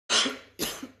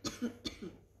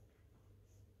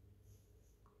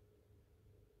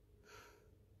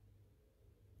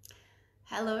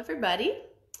Hello everybody.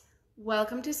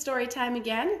 Welcome to Story Time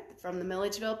again from the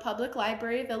Milledgeville Public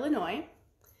Library of Illinois.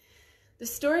 The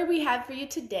story we have for you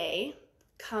today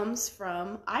comes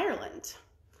from Ireland,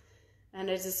 and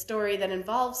it's a story that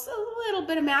involves a little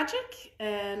bit of magic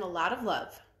and a lot of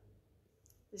love.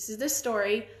 This is the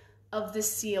story of the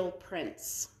Seal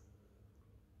Prince.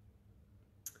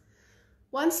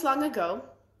 Once long ago,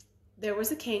 there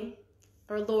was a king,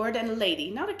 or a lord and a lady,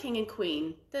 not a king and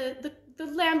queen. The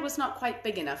land was not quite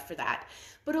big enough for that,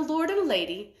 but a lord and a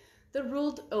lady that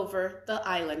ruled over the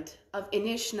island of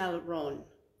Inishnalron.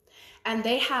 And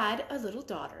they had a little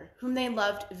daughter whom they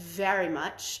loved very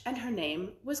much, and her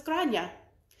name was Grania.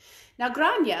 Now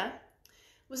Grania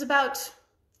was about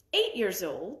 8 years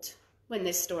old when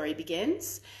this story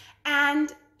begins,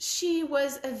 and she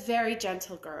was a very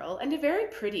gentle girl and a very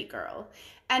pretty girl,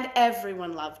 and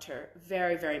everyone loved her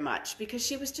very, very much because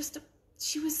she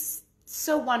was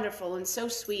so wonderful and so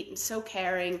sweet and so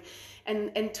caring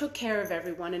and took care of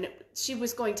everyone, and she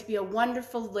was going to be a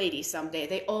wonderful lady someday.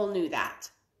 They all knew that.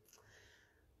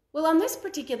 Well, on this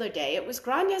particular day, it was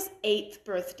Grania's 8th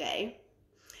birthday,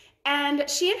 and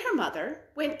she and her mother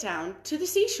went down to the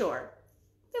seashore.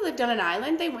 They lived on an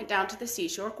island. They went down to the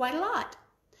seashore quite a lot.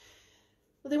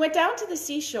 Well, they went down to the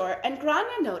seashore, and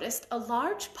Grania noticed a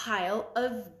large pile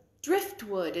of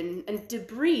driftwood and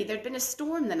debris. There'd been a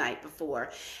storm the night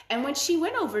before, and when she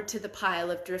went over to the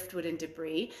pile of driftwood and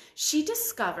debris, she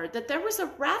discovered that there was a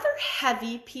rather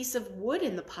heavy piece of wood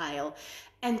in the pile,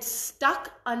 and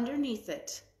stuck underneath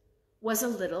it was a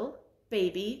little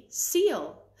baby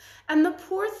seal. And the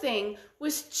poor thing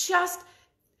was just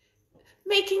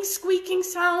making squeaking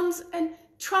sounds and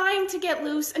trying to get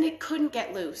loose, and it couldn't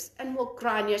get loose. And well,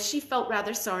 Grania, she felt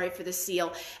rather sorry for the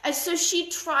seal, and so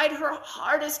she tried her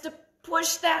hardest to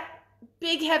push that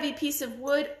big heavy piece of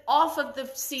wood off of the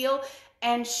seal,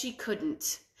 and she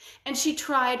couldn't. And she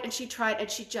tried and she tried and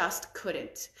she just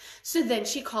couldn't. So then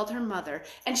she called her mother,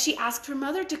 and she asked her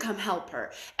mother to come help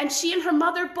her, and she and her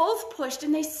mother both pushed,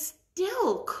 and they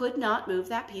still could not move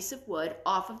that piece of wood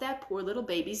off of that poor little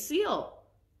baby seal.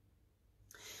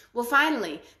 Well,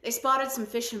 finally, they spotted some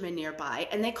fishermen nearby,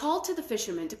 and they called to the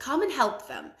fishermen to come and help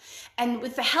them. And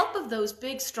with the help of those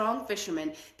big, strong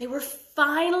fishermen, they were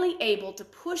finally able to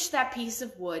push that piece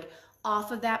of wood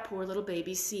off of that poor little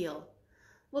baby seal.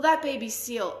 Well, that baby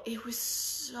seal, it was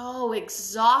so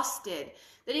exhausted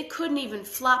that it couldn't even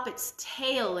flop its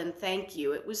tail and thank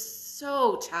you. It was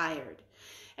so tired.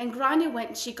 And Grania went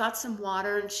and she got some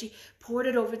water, and she poured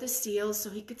it over the seal so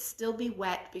he could still be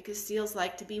wet, because seals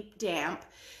like to be damp.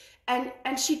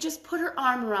 And she just put her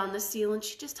arm around the seal, and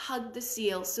she just hugged the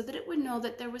seal so that it would know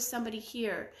that there was somebody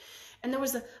here. And there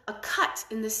was a cut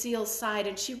in the seal's side,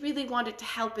 and she really wanted to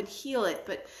help and heal it,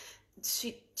 but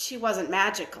she wasn't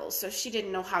magical, so she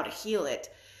didn't know how to heal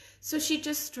it. So she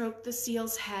just stroked the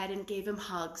seal's head and gave him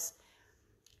hugs.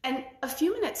 And a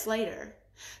few minutes later,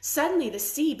 suddenly the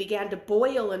sea began to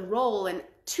boil and roll, and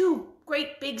 2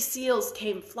 great big seals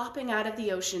came flopping out of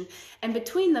the ocean, and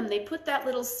between them they put that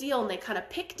little seal, and they kind of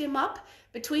picked him up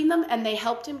between them, and they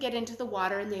helped him get into the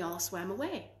water, and they all swam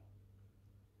away.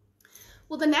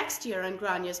 Well, the next year on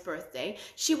Grania's birthday,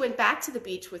 she went back to the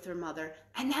beach with her mother,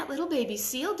 and that little baby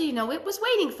seal, do you know, it was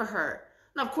waiting for her.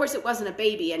 Now, of course, it wasn't a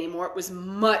baby anymore. It was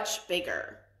much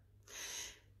bigger.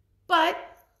 But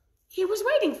he was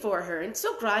waiting for her, and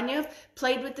so Grania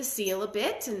played with the seal a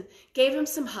bit and gave him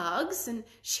some hugs, and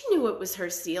she knew it was her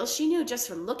seal. She knew just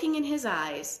from looking in his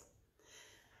eyes.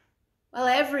 Well,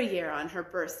 every year on her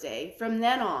birthday, from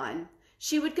then on,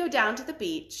 she would go down to the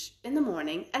beach in the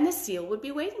morning, and the seal would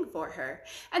be waiting for her.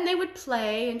 And they would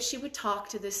play, and she would talk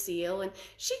to the seal, and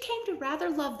she came to rather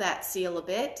love that seal a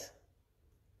bit.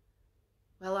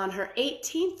 Well, on her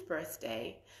 18th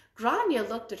birthday, Grania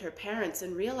looked at her parents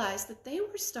and realized that they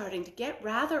were starting to get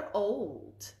rather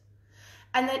old,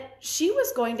 and that she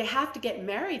was going to have to get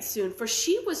married soon, for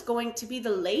she was going to be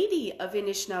the lady of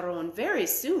Inishnalron very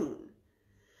soon,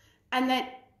 and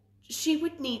that she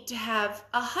would need to have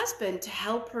a husband to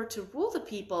help her to rule the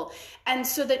people, and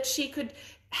so that she could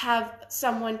have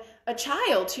someone, a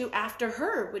child, who after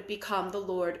her would become the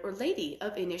lord or lady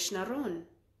of Inishnalron.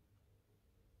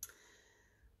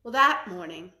 Well, that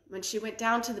morning, when she went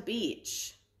down to the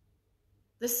beach,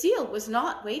 the seal was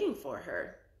not waiting for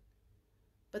her.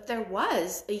 But there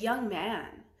was a young man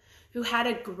who had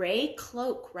a gray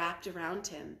cloak wrapped around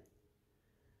him.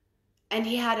 And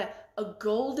he had a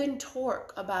golden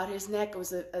torque about his neck. It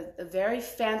was a very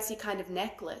fancy kind of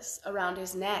necklace around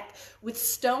his neck with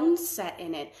stones set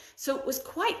in it. So it was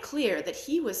quite clear that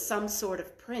he was some sort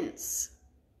of prince.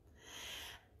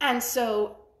 And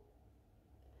so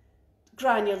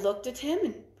Grania looked at him,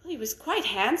 and he was quite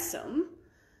handsome,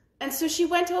 And so she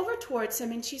went over towards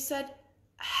him and she said,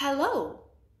 "Hello.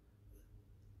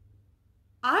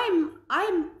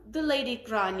 I'm the Lady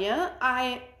Grania.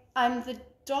 I'm the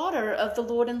daughter of the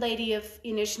Lord and Lady of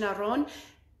Inishnaron.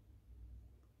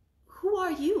 Who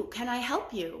are you? Can I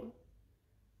help you?"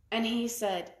 And he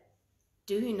said,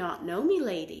 "Do you not know me,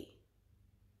 lady?"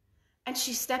 And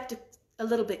she stepped a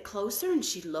little bit closer and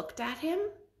she looked at him.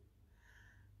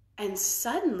 And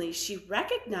suddenly she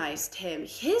recognized him.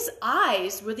 His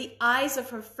eyes were the eyes of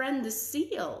her friend the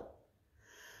seal.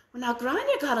 Well, now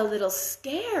Grania got a little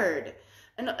scared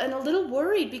and a little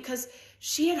worried, because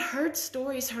she had heard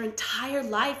stories her entire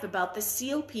life about the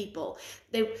seal people,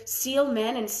 the seal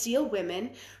men and seal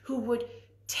women who would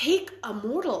take a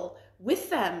mortal with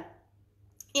them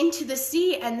into the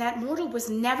sea, and that mortal was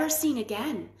never seen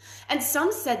again. And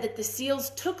some said that the seals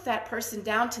took that person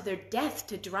down to their death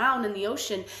to drown in the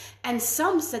ocean, and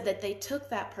some said that they took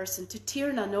that person to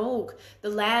Tir na Nog, the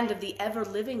land of the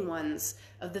ever-living ones,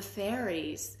 of the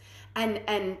fairies,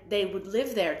 and they would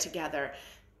live there together.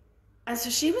 And so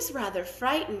she was rather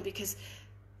frightened, because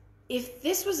if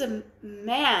this was a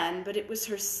man, but it was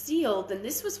her seal, then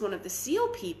this was one of the seal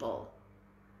people.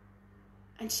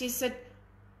 And she said,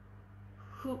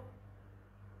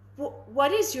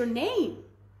 What is your name,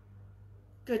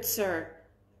 good sir?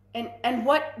 And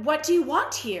what do you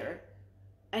want here?"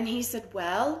 And he said,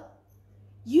 "Well,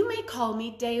 you may call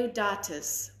me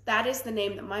Deodatus. That is the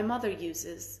name that my mother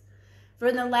uses. For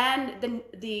in the land,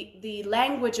 the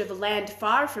language of a land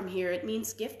far from here, it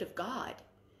means gift of God.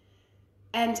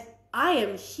 And I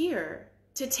am here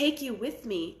to take you with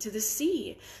me to the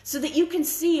sea, so that you can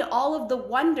see all of the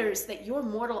wonders that your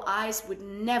mortal eyes would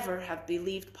never have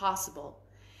believed possible."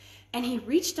 And he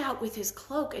reached out with his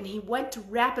cloak and he went to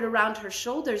wrap it around her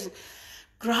shoulders. And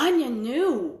Grania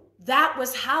knew that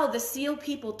was how the seal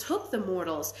people took the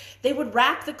mortals. They would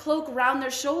wrap the cloak around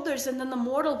their shoulders, and then the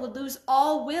mortal would lose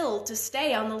all will to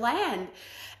stay on the land.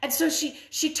 And so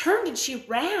she turned and she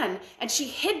ran and she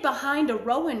hid behind a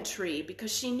rowan tree,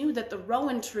 because she knew that the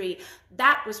rowan tree,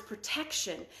 that was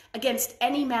protection against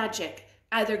any magic,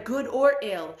 either good or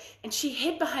ill. And she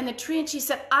hid behind the tree and she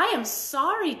said, "I am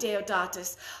sorry,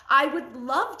 Deodatus. I would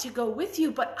love to go with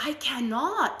you, but I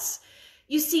cannot.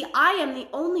 You see, I am the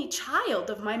only child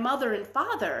of my mother and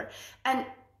father. And,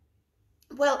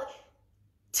 well,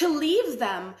 to leave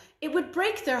them, it would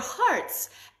break their hearts.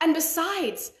 And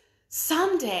besides,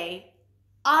 someday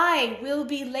I will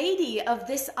be lady of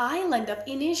this island of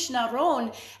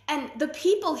Inishnaron, and the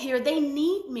people here, they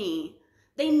need me.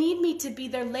 They need me to be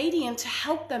their lady and to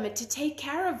help them and to take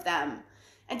care of them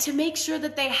and to make sure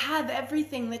that they have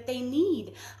everything that they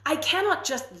need. I cannot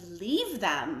just leave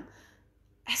them.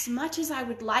 As much as I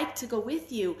would like to go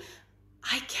with you,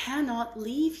 I cannot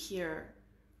leave here.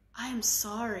 I am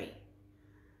sorry."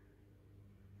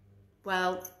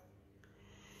 Well,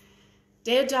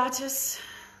 Deodatus,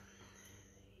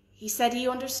 he said he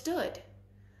understood.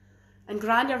 And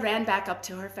Grania ran back up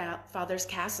to her father's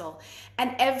castle.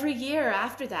 And every year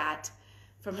after that,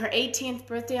 from her 18th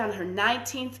birthday, on her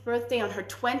 19th birthday, on her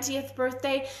 20th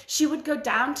birthday, she would go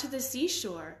down to the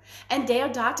seashore. And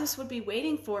Deodatus would be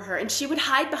waiting for her. And she would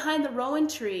hide behind the rowan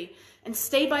tree and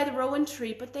stay by the rowan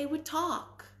tree, but they would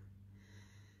talk.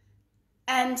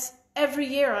 And every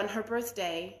year on her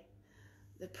birthday,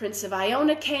 the Prince of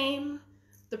Iona came.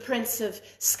 The Prince of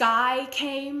Sky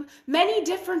came. Many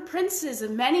different princes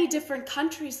of many different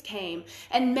countries came.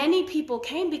 And many people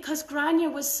came because Grania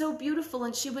was so beautiful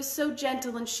and she was so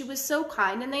gentle and she was so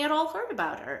kind, and they had all heard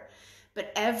about her.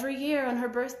 But every year on her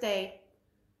birthday,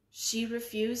 she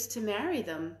refused to marry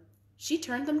them. She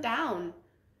turned them down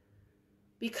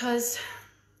because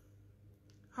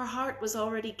her heart was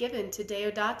already given to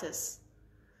Deodatus.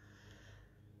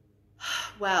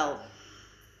 Well,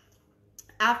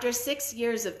 after 6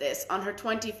 years of this, on her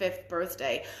 25th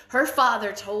birthday, her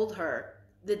father told her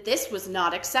that this was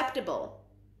not acceptable.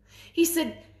 He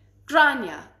said,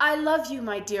 "Grania, I love you,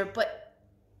 my dear, but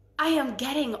I am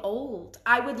getting old.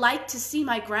 I would like to see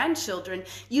my grandchildren.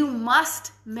 You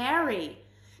must marry.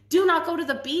 Do not go to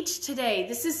the beach today.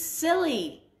 This is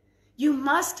silly. You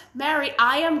must marry.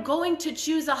 I am going to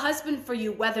choose a husband for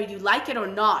you, whether you like it or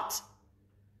not."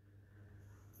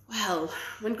 Well,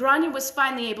 when Grania was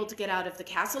finally able to get out of the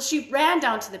castle, she ran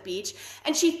down to the beach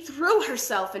and she threw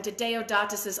herself into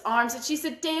Deodatus's arms and she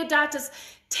said, "Deodatus,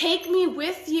 take me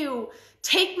with you.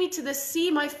 Take me to the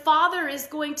sea. My father is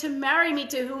going to marry me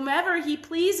to whomever he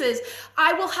pleases.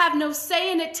 I will have no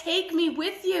say in it. Take me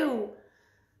with you."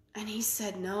 And he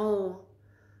said, "No,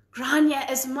 Grania,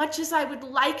 as much as I would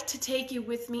like to take you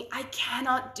with me, I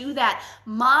cannot do that.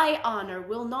 My honor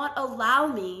will not allow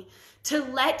me to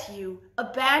let you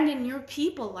abandon your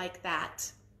people like that.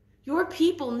 Your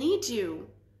people need you.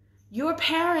 Your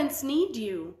parents need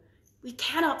you. We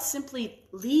cannot simply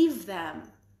leave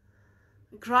them."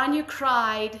 Grania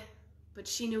cried, but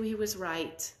she knew he was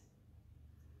right.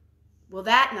 Well,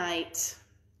 that night,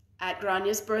 at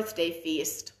Grania's birthday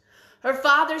feast, her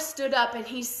father stood up and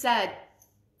he said,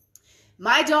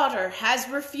 "My daughter has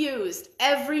refused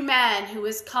every man who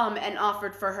has come and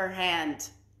offered for her hand.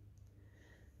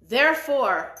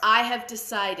 Therefore, I have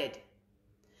decided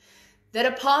that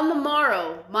upon the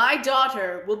morrow, my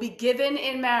daughter will be given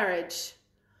in marriage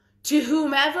to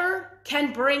whomever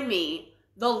can bring me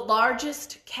the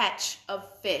largest catch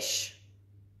of fish."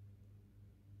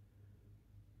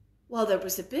 Well, there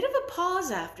was a bit of a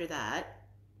pause after that,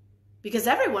 because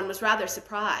everyone was rather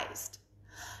surprised.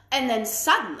 And then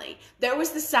suddenly, there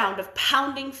was the sound of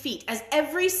pounding feet as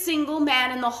every single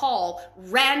man in the hall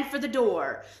ran for the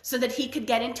door so that he could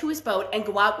get into his boat and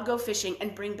go out and go fishing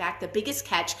and bring back the biggest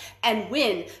catch and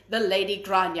win the Lady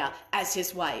Grania as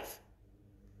his wife.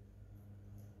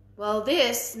 Well,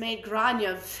 this made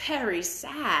Grania very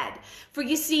sad, for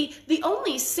you see, the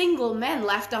only single men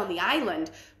left on the island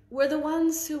were the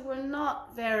ones who were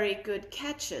not very good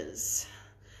catches.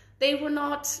 They were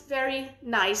not very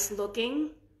nice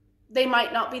looking. They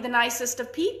might not be the nicest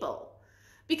of people.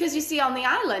 Because you see, on the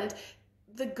island,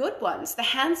 the good ones, the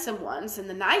handsome ones, and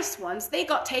the nice ones, they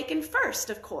got taken first,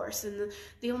 of course. And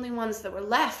the only ones that were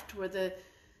left were the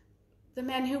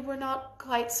men who were not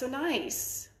quite so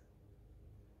nice.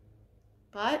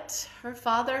 But her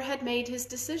father had made his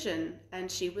decision, and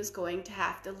she was going to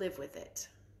have to live with it.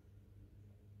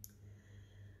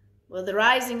 Well, the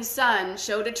rising sun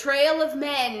showed a trail of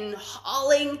men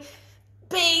hauling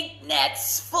big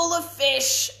nets full of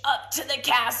fish up to the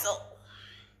castle.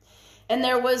 And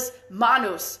there was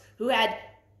Manus, who had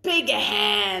big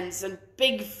hands and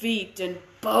big feet and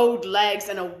bowed legs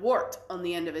and a wart on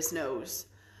the end of his nose.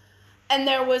 And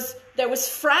there was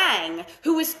Frang,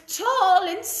 who was tall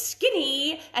and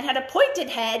skinny and had a pointed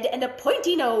head and a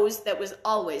pointy nose that was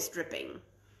always dripping.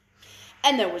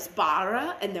 And there was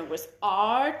Bara, and there was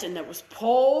Art, and there was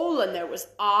Pole, and there was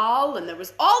Al, and there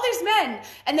was all these men.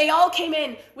 And they all came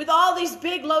in with all these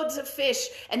big loads of fish,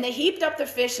 and they heaped up their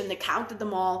fish, and they counted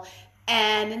them all.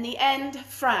 And in the end,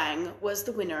 Frang was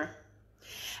the winner.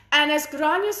 And as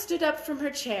Grania stood up from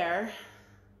her chair,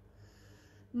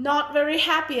 not very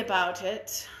happy about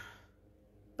it,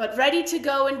 but ready to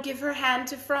go and give her hand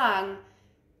to Frang,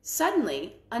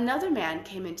 suddenly, another man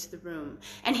came into the room,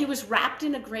 and he was wrapped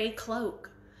in a gray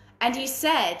cloak. And he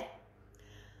said,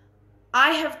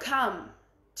 "I have come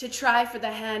to try for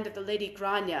the hand of the Lady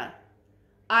Grania.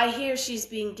 I hear she's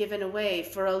being given away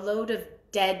for a load of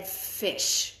dead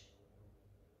fish."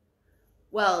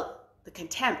 Well, the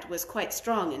contempt was quite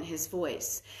strong in his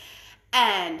voice.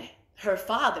 And her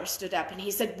father stood up and he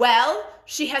said, "Well,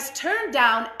 she has turned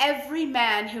down every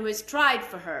man who has tried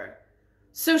for her.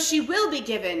 So she will be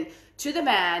given to the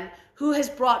man who has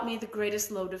brought me the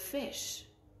greatest load of fish.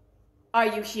 Are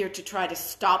you here to try to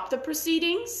stop the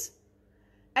proceedings?"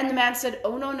 And the man said,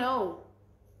 "Oh, no, no.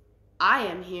 I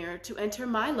am here to enter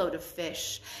my load of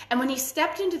fish." And when he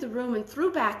stepped into the room and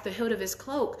threw back the hood of his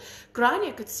cloak,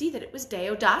 Grania could see that it was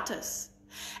Deodatus.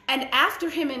 And after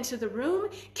him into the room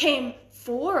came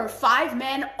 4 or 5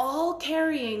 men, all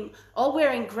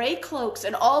wearing gray cloaks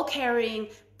and all carrying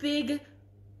big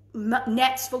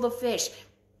nets full of fish.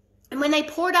 And when they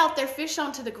poured out their fish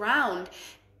onto the ground,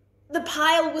 the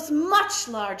pile was much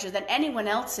larger than anyone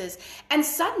else's. And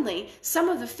suddenly, some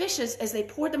of the fishes, as they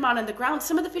poured them out on the ground,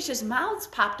 some of the fishes' mouths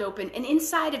popped open, and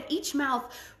inside of each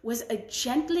mouth was a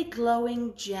gently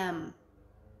glowing gem.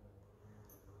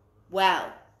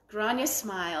 Well, Grania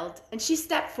smiled, and she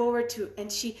stepped forward and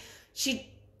she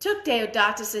took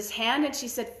Deodatus's hand, and she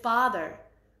said, "Father,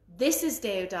 this is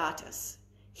Deodatus.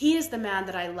 He is the man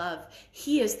that I love.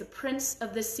 He is the prince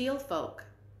of the seal folk."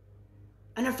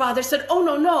 And her father said, "Oh,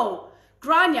 no, no.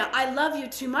 Grania, I love you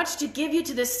too much to give you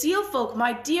to the seal folk,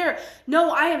 my dear.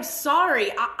 No, I am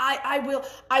sorry. I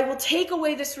will take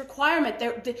away this requirement.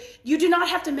 You do not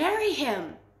have to marry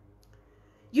him.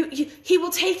 He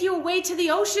will take you away to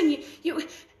the ocean.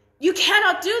 You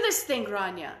cannot do this thing,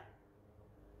 Grania."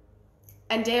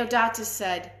 And Deodatus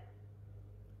said,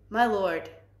 "My lord,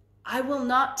 I will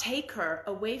not take her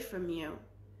away from you.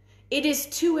 It is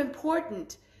too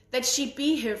important that she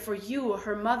be here for you,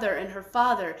 her mother and her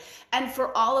father, and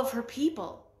for all of her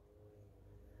people.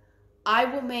 I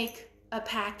will make a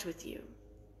pact with you.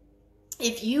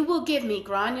 If you will give me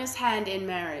Grania's hand in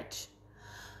marriage,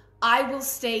 I will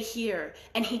stay here.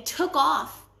 And he took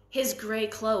off his gray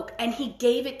cloak and he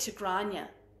gave it to Grania.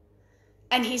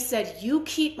 And he said, you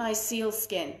keep my seal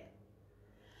skin.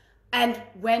 And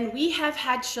when we have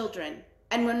had children,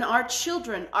 and when our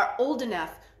children are old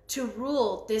enough to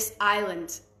rule this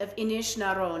island of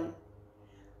Inishnaron,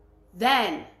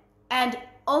 then, and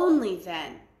only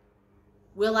then,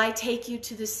 will I take you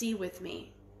to the sea with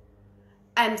me.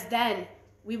 And then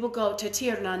we will go to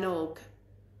Tir na Nog,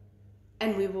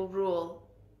 and we will rule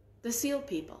the seal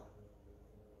people.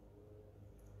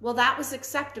 Well, that was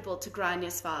acceptable to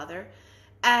Grania's father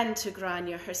and to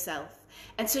Grania herself.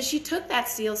 And so she took that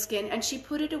sealskin and she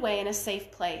put it away in a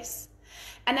safe place.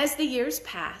 And as the years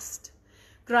passed,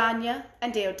 Grania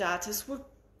and Deodatus were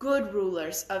good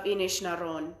rulers of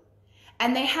Inishnaron.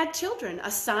 And they had children,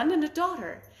 a son and a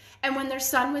daughter. And when their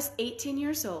son was 18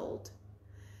 years old,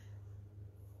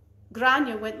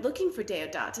 Grania went looking for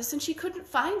Deodatus and she couldn't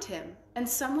find him. And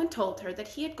someone told her that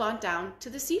he had gone down to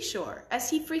the seashore, as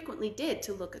he frequently did,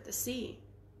 to look at the sea.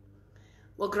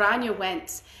 Well, Grania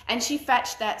went and she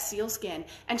fetched that sealskin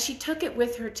and she took it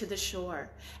with her to the shore.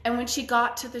 And when she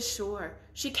got to the shore,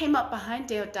 she came up behind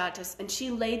Deodatus and she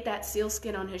laid that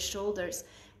sealskin on his shoulders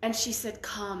and she said,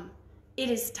 come, it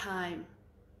is time.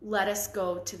 Let us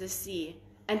go to the sea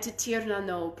and to Tir na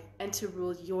Nog and to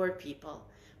rule your people.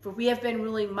 For we have been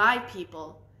ruling my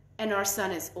people and our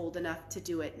son is old enough to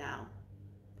do it now.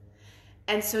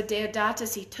 And so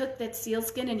Deodatus, he took that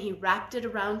sealskin and he wrapped it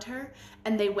around her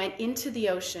and they went into the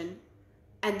ocean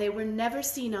and they were never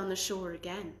seen on the shore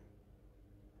again.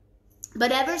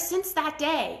 But ever since that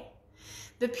day,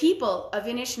 the people of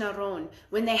Inishnaron,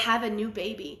 when they have a new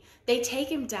baby, they take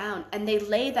him down and they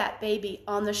lay that baby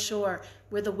on the shore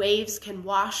where the waves can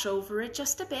wash over it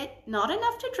just a bit, not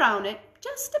enough to drown it,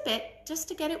 just a bit, just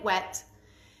to get it wet.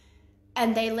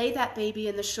 And they lay that baby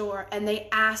in the shore and they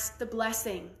ask the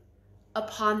blessing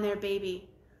upon their baby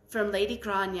from Lady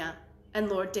Grania and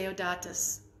Lord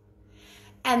Deodatus.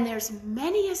 And there's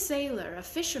many a sailor, a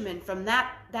fisherman from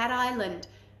that island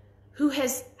who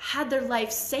has had their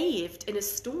life saved in a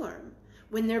storm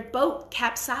when their boat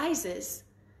capsizes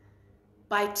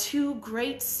by two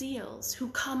great seals who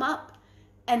come up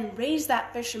and raise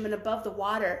that fisherman above the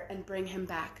water and bring him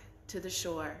back to the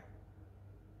shore.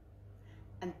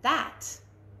 And that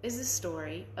is the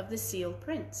story of the Seal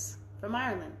Prince from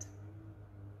Ireland.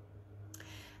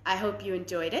 I hope you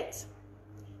enjoyed it,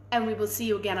 and we will see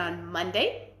you again on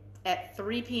Monday at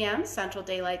 3 p.m. Central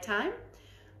Daylight Time,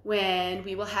 when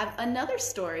we will have another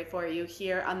story for you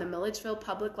here on the Milledgeville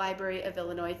Public Library of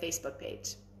Illinois Facebook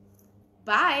page.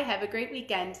 Bye, have a great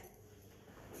weekend.